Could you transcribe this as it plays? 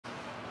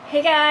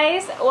Hey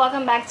guys!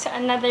 Welcome back to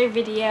another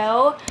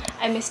video.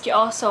 I missed you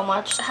all so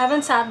much. I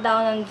haven't sat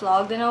down and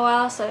vlogged in a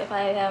while, so if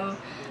I am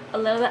a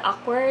little bit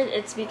awkward,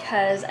 it's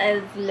because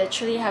I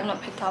literally have not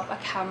picked up a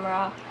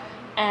camera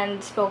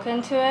and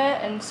spoken to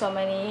it in so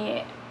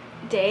many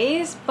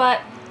days. But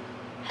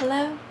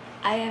hello,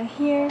 I am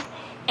here.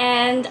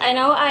 And I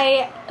know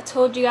I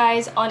told you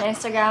guys on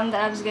Instagram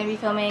that I was going to be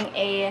filming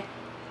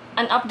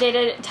an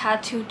updated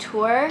tattoo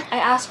tour. I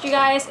asked you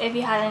guys if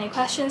you had any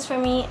questions for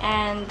me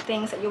and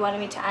things that you wanted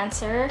me to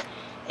answer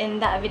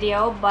in that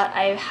video, but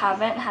I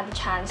haven't had the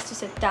chance to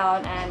sit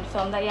down and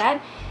film that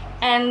yet.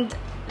 And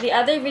the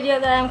other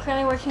video that I'm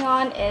currently working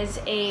on is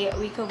a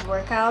week of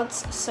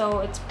workouts, so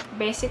it's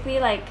basically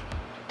like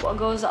what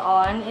goes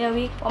on in a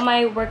week, what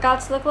my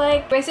workouts look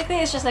like. Basically,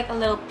 it's just like a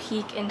little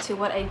peek into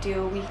what I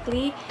do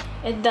weekly.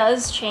 It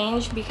does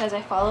change because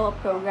I follow a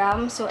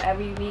program, so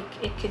every week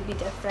it could be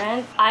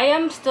different. I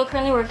am still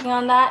currently working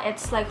on that.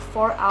 It's like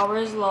 4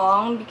 hours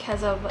long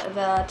because of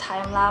the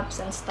time lapse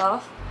and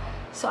stuff,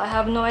 so I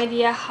have no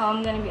idea how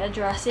I'm gonna be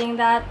addressing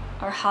that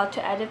or how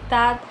to edit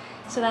that.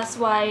 So that's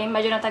why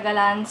medyo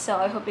natagalan, so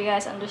I hope you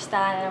guys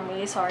understand and I'm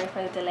really sorry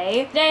for the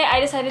delay. Today, I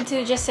decided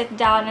to just sit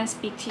down and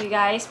speak to you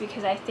guys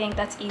because I think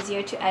that's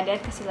easier to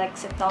edit kasi like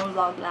sit down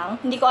vlog lang.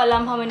 Hindi ko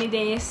alam how many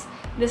days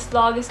this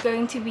vlog is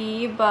going to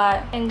be,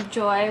 but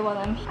enjoy while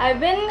I'm here. I've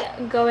been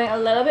going a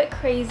little bit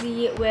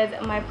crazy with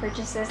my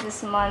purchases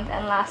this month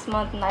and last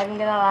month, not even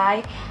gonna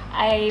lie.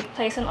 I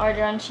placed an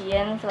order on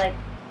Shein for like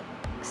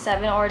 6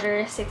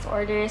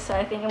 orders, so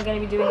I think I'm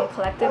gonna be doing a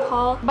collective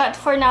haul. But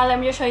for now, let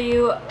me just show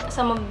you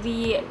some of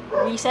the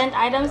recent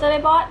items that I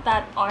bought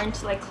that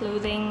aren't like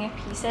clothing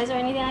pieces or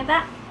anything like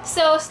that.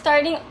 So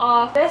starting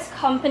off, this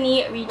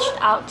company reached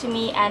out to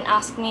me and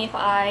asked me if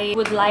I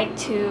would like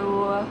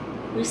to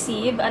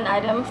receive an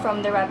item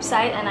from their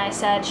website, and I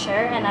said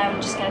sure, and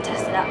I'm just gonna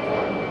test it out.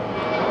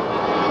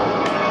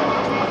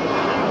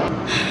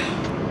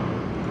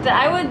 That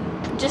I would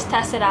just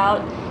test it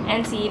out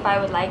and see if I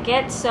would like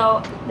it.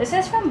 So this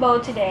is from Bow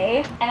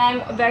Today, and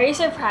I'm very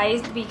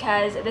surprised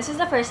because this is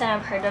the first time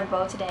I've heard of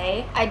Bow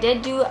Today. I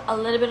did do a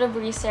little bit of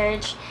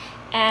research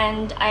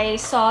and I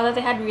saw that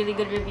they had really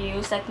good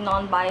reviews, like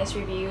non-biased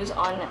reviews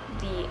on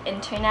the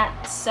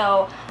internet,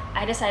 so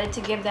I decided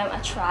to give them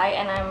a try,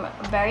 and I'm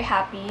very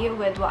happy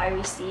with what I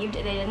received.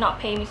 They did not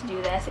pay me to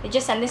do this. They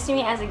just sent this to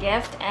me as a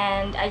gift,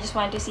 and I just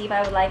wanted to see if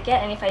I would like it,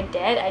 and if I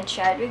did, I'd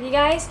share it with you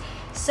guys.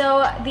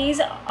 So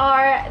these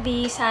are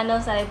the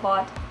sandals that I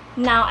bought.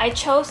 Now I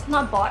chose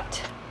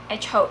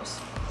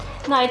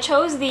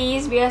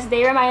these because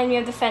they reminded me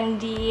of the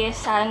Fendi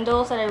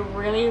sandals that I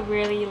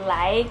really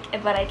like,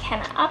 but I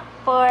can't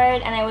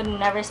afford, and I would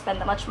never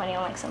spend that much money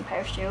on like some pair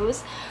of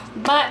shoes.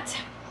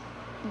 But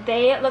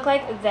they look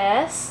like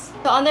this.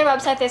 So on their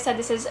website they said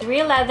this is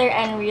real leather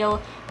and real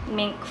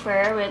mink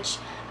fur, which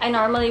I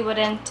normally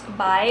wouldn't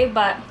buy,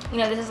 but you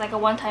know, this is like a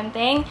one-time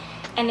thing.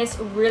 And it's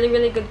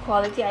really good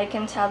quality. I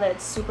can tell that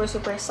it's super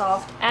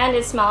soft, and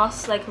it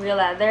smells like real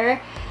leather.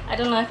 I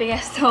don't know if you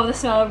guys know the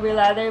smell of real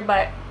leather,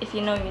 but if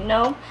you know, you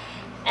know.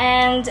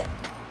 And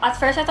at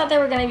first I thought they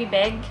were gonna be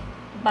big,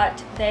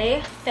 but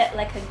they fit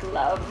like a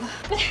glove.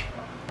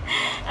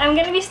 I'm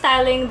gonna be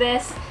styling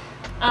this.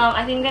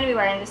 I think I'm gonna be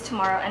wearing this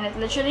tomorrow, and it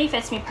literally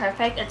fits me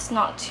perfect. It's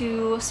not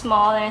too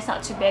small and it's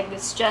not too big.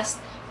 It's just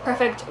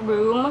perfect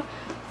room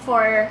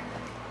for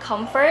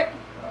comfort.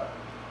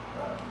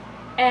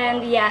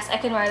 And yes, I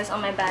can wear this on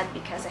my bed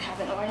because I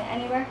haven't worn it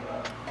anywhere.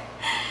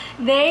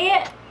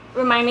 They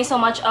remind me so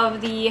much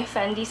of the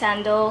Fendi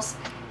sandals,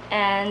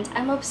 and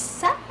I'm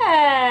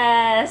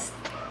obsessed.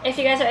 If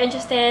you guys are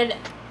interested,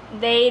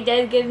 they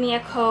did give me a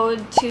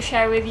code to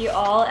share with you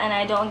all, and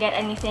I don't get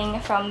anything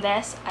from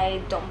this,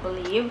 I don't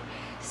believe.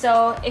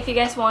 So if you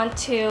guys want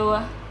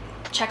to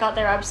check out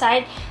their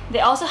website.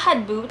 They also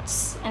had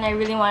boots, and I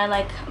really wanted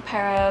like a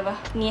pair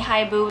of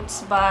knee-high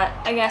boots, but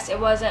I guess it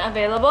wasn't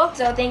available.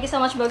 So thank you so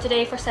much, Bow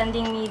Today, for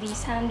sending me these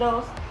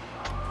sandals,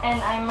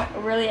 and I'm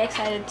really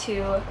excited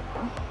to.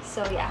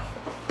 So yeah,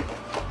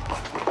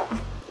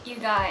 you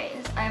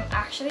guys, I'm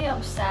actually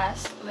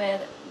obsessed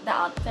with the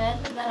outfit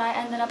that I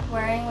ended up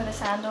wearing with the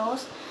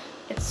sandals.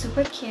 It's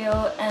super cute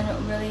and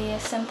really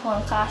simple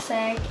and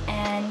classic,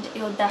 and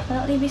you'll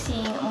definitely be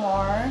seeing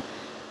more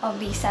of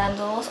these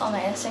sandals on my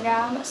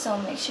Instagram, so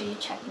make sure you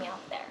check me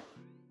out there.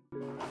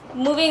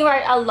 Moving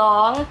right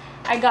along,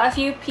 I got a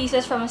few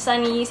pieces from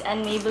Sunny's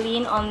and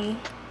Maybelline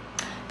on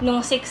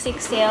nung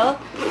 6/6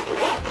 sale.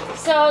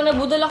 So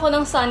nabudol ako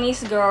ng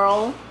Sunny's,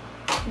 girl.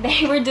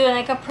 They were doing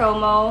like a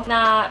promo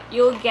na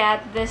you'll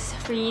get this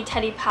free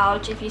teddy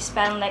pouch if you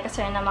spend like a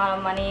certain amount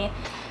of money,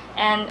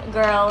 and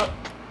girl,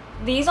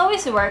 these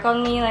always work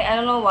on me. Like, I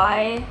don't know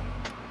why.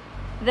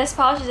 This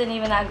pouch isn't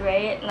even that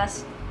great,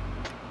 unless,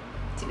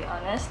 to be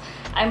honest,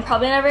 I'm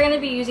probably never going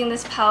to be using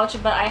this pouch,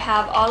 but I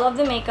have all of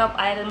the makeup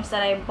items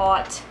that I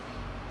bought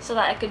so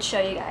that I could show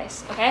you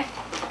guys, okay?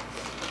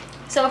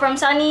 So from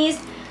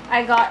Sunny's,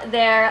 I got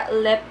their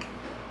Lip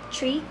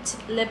Treat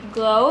Lip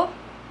Glow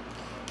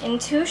in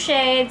 2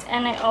 shades,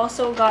 and I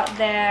also got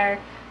their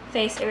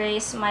Face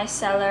Erase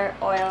Micellar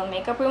Oil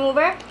Makeup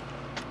Remover.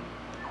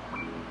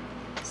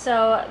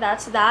 So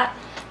that's that.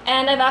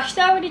 And I've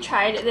actually already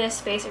tried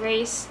this Face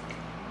Erase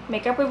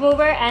makeup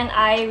remover and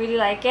I really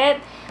like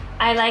it.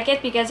 I like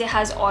it because it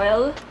has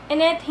oil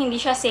in it. Hindi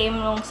siya same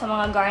nung sa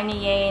mga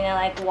Garnier na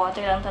like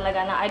water lang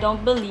talaga, na I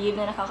don't believe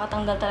na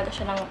nakakatanggal talaga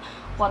siya ng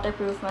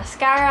waterproof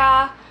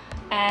mascara.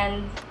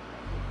 And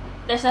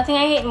there's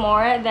nothing I hate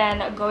more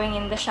than going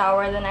in the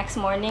shower the next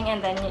morning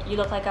and then you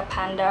look like a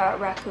panda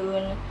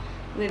raccoon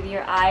with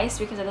your eyes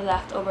because of the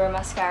leftover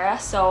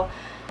mascara. So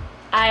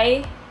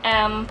I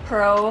am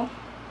pro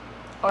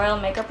oil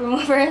makeup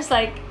removers,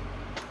 like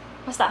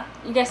basta,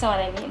 you guys know what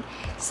I mean.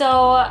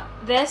 So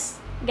this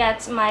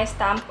gets my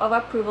stamp of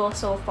approval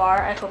so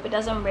far. I hope it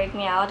doesn't break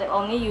me out. I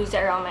only used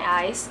it around my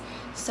eyes,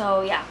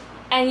 so yeah.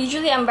 And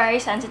usually I'm very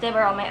sensitive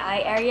around my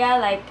eye area,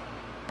 like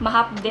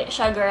mahapdi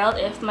siya girl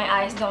if my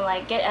eyes don't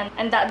like it,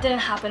 and that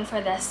didn't happen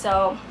for this,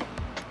 so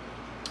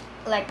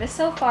like this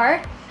so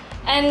far.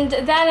 And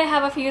then I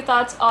have a few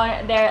thoughts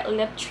on their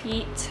lip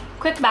treat.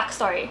 Quick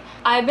backstory.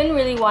 I've been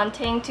really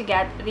wanting to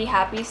get the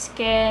Happy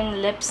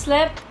Skin lip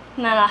slip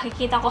na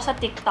nakikita ko sa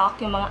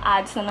TikTok, yung mga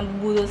ads na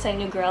nabubudol sa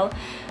inyo girl,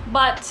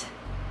 but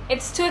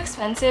it's too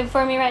expensive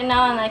for me right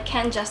now and I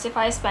can't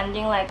justify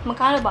spending like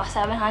magkano ba?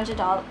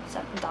 $700?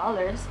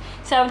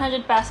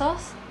 700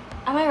 pesos?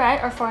 Am I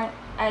right? Or for,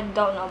 I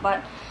don't know,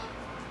 but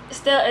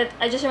still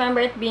I just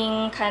remember it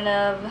being kind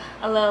of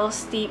a little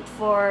steep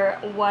for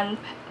one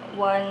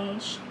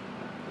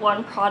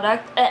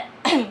product.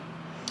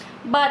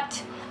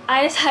 But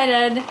I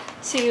decided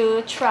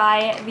to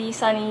try the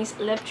Sunny's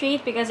lip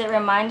treat because it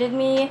reminded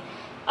me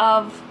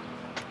of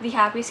the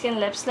Happy Skin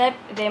lip slip.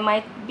 They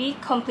might be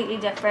completely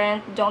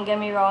different, don't get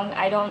me wrong.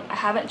 I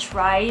haven't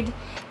tried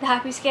the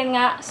Happy Skin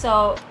nga,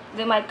 so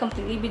they might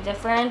completely be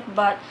different,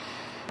 but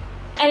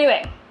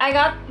anyway, I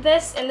got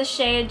this in the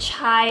shade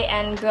Chai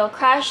and Girl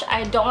Crush.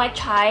 I don't like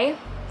Chai,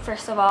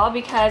 first of all,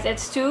 because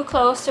it's too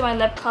close to my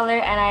lip color,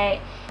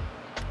 and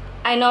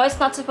I know it's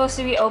not supposed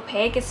to be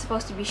opaque. It's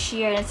supposed to be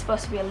sheer, and it's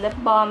supposed to be a lip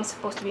balm. It's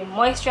supposed to be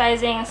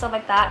moisturizing and stuff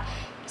like that.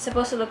 It's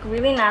supposed to look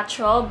really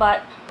natural,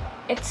 but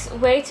it's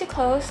way too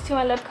close to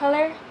my lip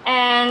color,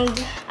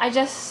 and I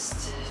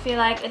just feel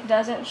like it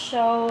doesn't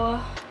show,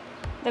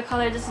 the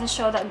color doesn't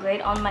show that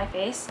great on my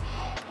face.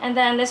 And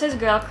then this is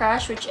Girl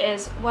Crush, which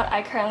is what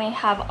I currently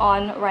have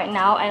on right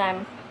now, and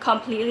I'm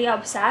completely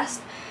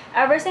obsessed.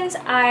 Ever since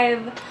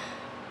I've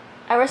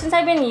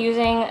been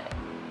using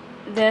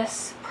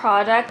this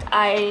product,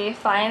 I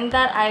find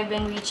that I've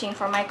been reaching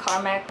for my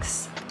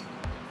Carmex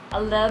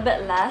a little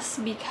bit less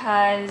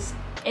because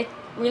it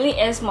really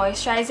is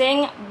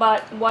moisturizing,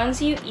 but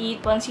once you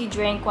eat, once you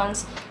drink,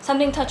 once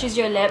something touches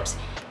your lips,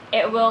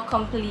 it will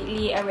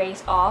completely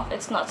erase off.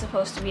 It's not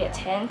supposed to be a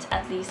tint,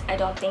 at least I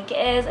don't think it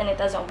is, and it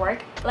doesn't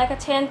work like a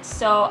tint,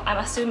 so I'm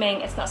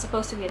assuming it's not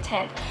supposed to be a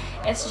tint.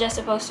 It's just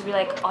supposed to be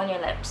like on your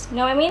lips. You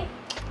know what I mean?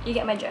 You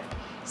get my drift.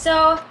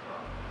 So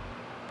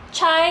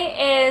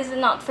Chai is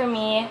not for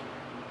me,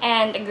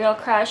 and Girl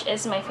Crush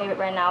is my favorite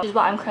right now, which is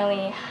what I'm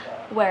currently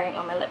wearing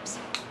on my lips.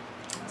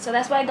 So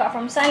that's what I got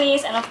from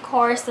Sunny's, and of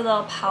course the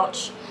little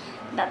pouch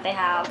that they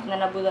have na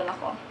nabudol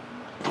ako.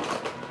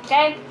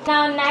 Okay,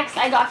 now next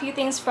I got a few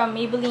things from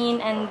Maybelline,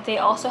 and they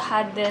also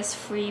had this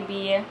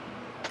freebie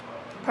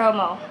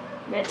promo,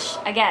 which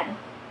again,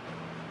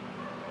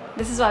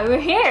 this is why we're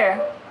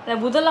here.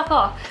 Nabudol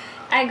ako.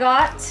 I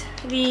got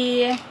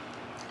the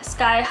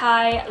Sky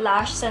High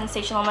Lash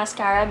Sensational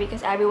Mascara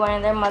because everyone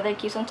and their mother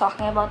keeps on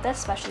talking about this,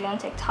 especially on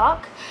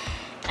TikTok.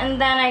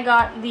 And then I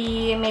got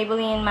the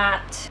Maybelline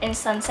Matte in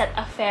Sunset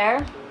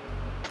Affair.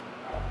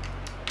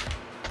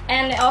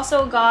 And I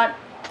also got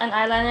an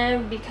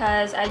eyeliner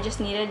because I just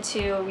needed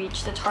to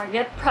reach the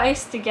target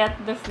price to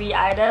get the free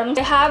items.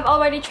 I have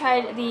already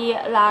tried the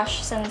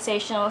Lash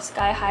Sensational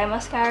Sky High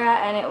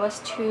Mascara, and it was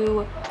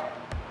too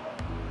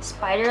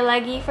spider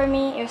leggy for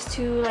me. It was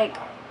too like,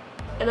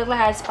 it looked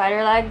like I had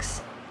spider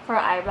legs for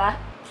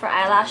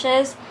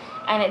eyelashes,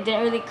 and it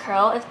didn't really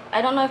curl.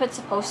 I don't know if it's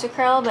supposed to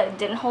curl, but it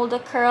didn't hold a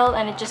curl,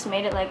 and it just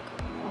made it like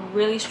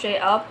really straight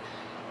up.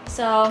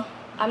 So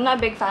I'm not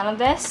a big fan of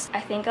this.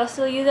 I think I'll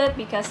still use it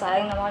because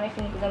sayang naman if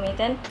hindi ko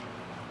gamitin.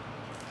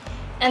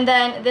 And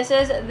then this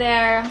is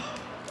their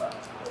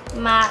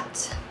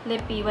matte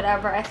lippy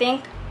whatever. I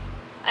think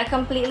I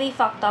completely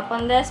fucked up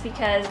on this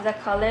because the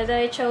color that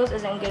I chose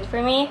isn't good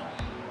for me.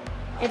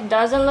 It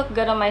doesn't look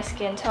good on my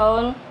skin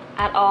tone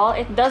at all.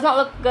 It does not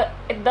look good.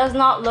 It does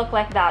not look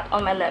like that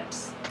on my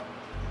lips.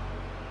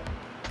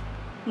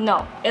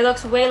 No, it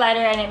looks way lighter,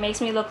 and it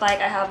makes me look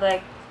like I have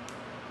like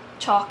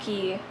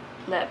chalky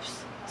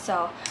lips.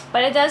 So,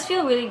 but it does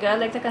feel really good.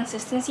 Like the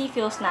consistency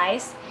feels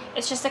nice.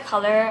 It's just the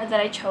color that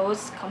I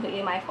chose,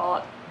 completely my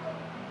fault,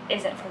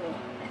 isn't for me.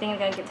 I think I'm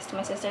gonna give this to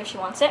my sister if she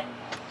wants it.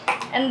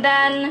 And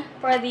then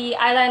for the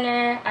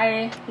eyeliner,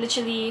 I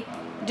literally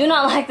do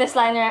not like this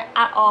liner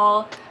at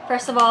all.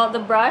 First of all, the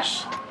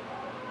brush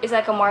is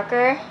like a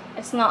marker.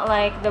 It's not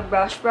like the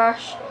brush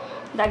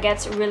that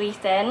gets really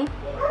thin.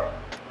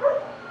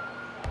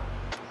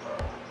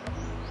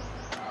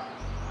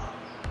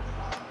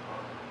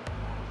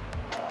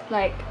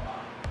 Like,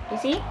 you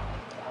see?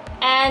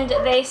 And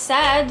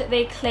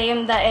they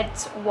claim that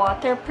it's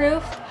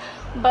waterproof,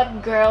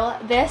 but girl,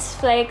 this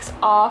flakes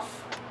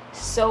off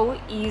so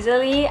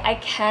easily. I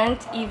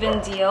can't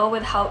even deal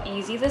with how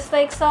easy this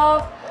flakes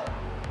off.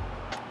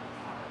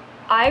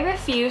 I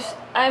refuse.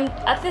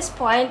 At this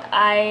point,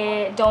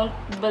 I don't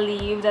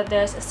believe that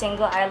there's a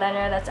single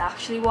eyeliner that's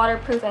actually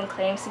waterproof and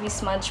claims to be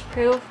smudge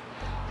proof,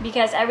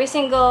 because every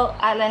single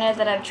eyeliner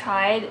that I've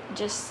tried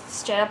just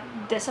straight up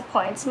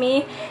disappoints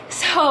me.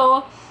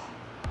 So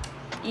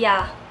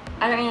yeah,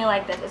 I don't really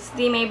like this. It's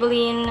the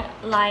Maybelline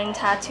Line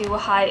Tattoo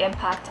High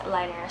Impact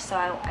Liner, so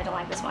I don't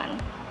like this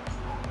one.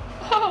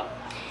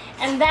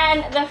 And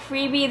then the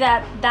freebie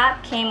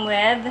that came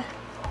with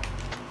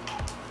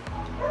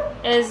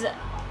is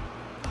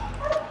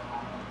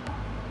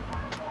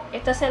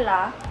ito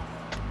sila,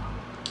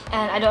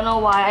 and I don't know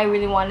why I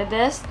really wanted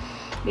this,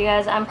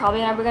 because I'm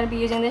probably never going to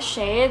be using this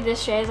shade. This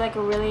shade is like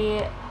a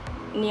really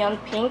neon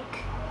pink.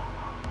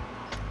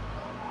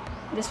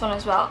 This one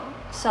as well.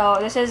 So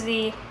this is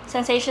the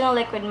Sensational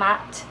Liquid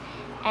Matte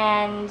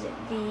and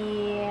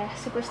the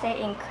Superstay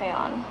Ink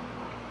Crayon.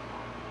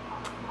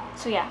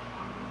 So yeah,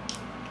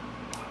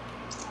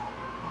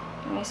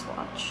 let me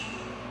swatch.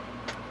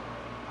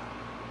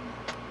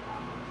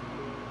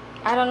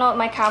 I don't know,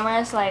 my camera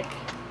is like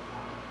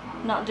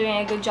not doing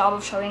a good job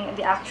of showing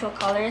the actual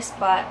colors,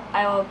 but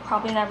I'm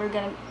probably never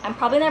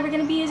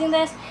gonna be using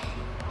this,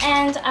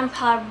 and I'm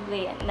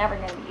probably never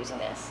gonna be using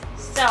this.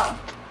 So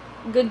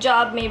good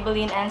job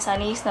Maybelline and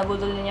Sunny's,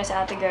 nabudol ninyo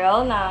sa ate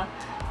girl na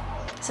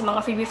sa mga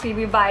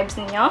freebie vibes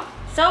ninyo.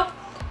 So,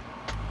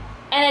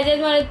 and I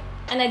did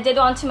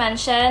want to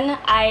mention,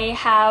 I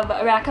have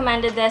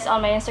recommended this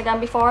on my Instagram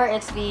before.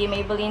 It's the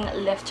Maybelline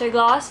Lifter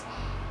Gloss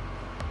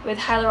with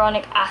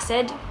hyaluronic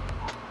acid.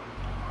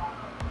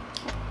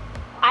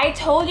 I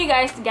told you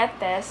guys to get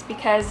this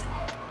because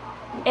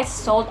it's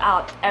sold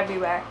out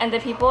everywhere, and the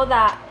people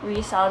that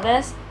resell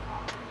this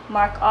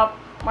mark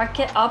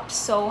it up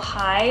so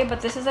high. But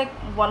this is like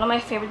one of my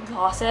favorite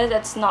glosses.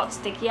 It's not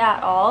sticky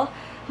at all.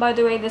 By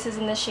the way, this is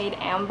in the shade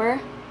Amber.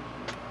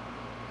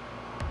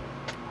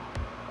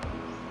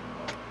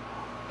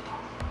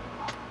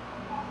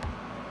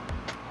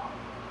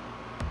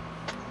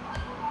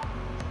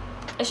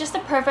 It's just the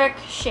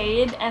perfect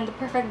shade and the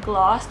perfect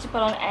gloss to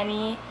put on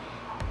any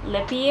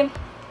lippy.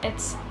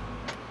 It's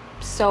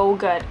so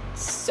good,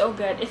 so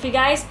good. If you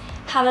guys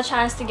have a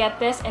chance to get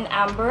this in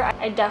Amber,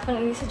 I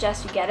definitely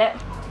suggest you get it.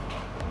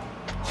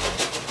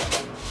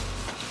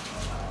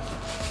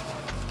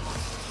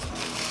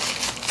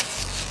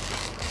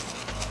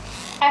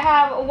 I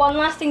have one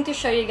last thing to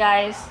show you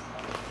guys,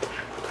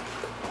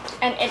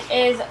 and it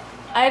is,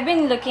 I've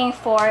been looking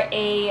for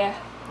a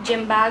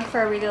gym bag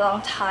for a really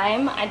long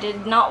time. I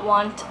did not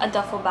want a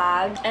duffel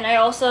bag, and I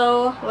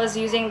also was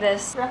using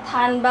this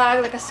rattan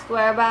bag, like a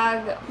square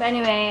bag. But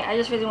anyway, I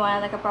just really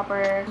wanted like a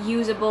proper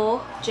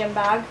usable gym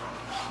bag,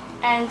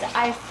 and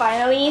I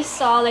finally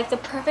saw like the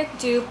perfect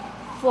dupe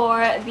for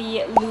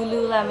the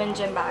Lululemon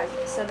gym bag.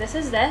 So this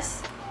is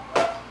this,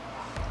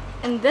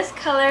 in this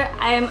color.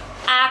 I am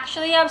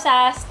actually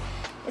obsessed.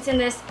 It's in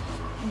this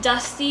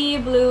dusty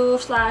blue /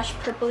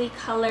 purpley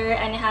color,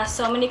 and it has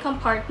so many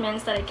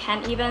compartments that I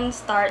can't even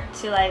start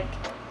to like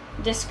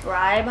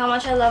describe how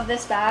much I love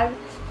this bag.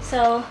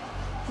 So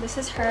this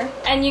is her,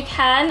 and you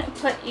can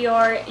put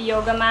your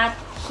yoga mat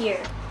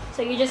here.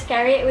 So you just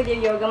carry it with your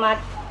yoga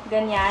mat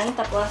ganyan,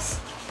 tapos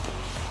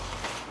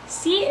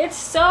see, it's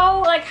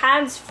so like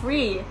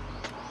hands-free.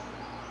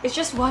 It's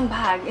just one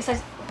bag. It's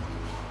like,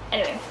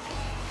 anyway,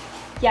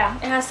 yeah,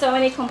 it has so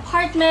many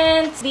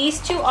compartments.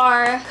 These two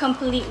are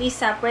completely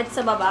separate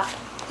sa baba,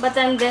 but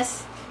then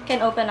this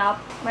can open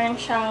up. Mayroon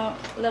siyang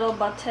little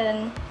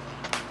button,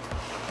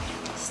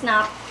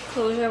 snap,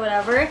 closure,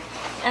 whatever.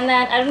 And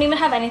then I don't even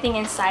have anything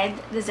inside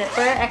the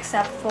zipper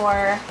except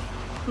for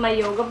my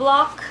yoga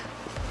block,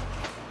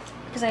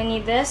 because I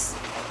need this.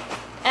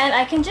 And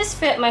I can just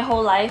fit my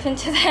whole life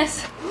into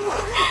this.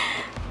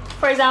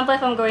 For example,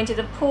 if I'm going to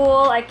the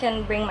pool, I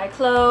can bring my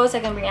clothes, I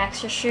can bring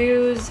extra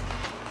shoes.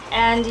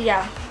 And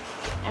yeah,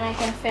 and I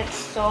can fit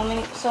so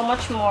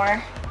much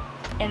more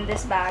in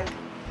this bag,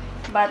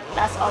 but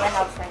that's all I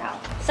have for now.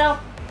 So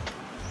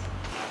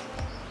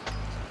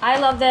I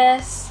love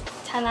this,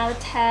 10 out of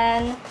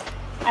 10.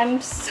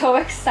 I'm so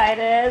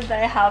excited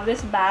that I have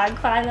this bag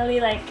finally.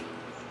 Like,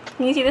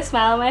 can you see the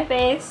smile on my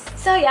face?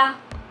 So yeah,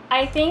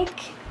 I think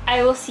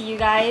I will see you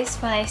guys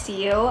when I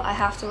see you. I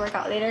have to work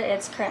out later.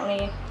 It's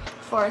currently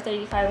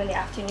 4:35 in the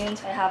afternoon,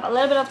 so I have a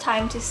little bit of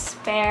time to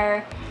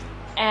spare,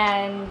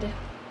 and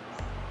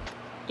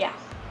yeah,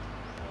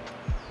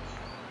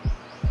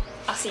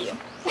 I'll see you.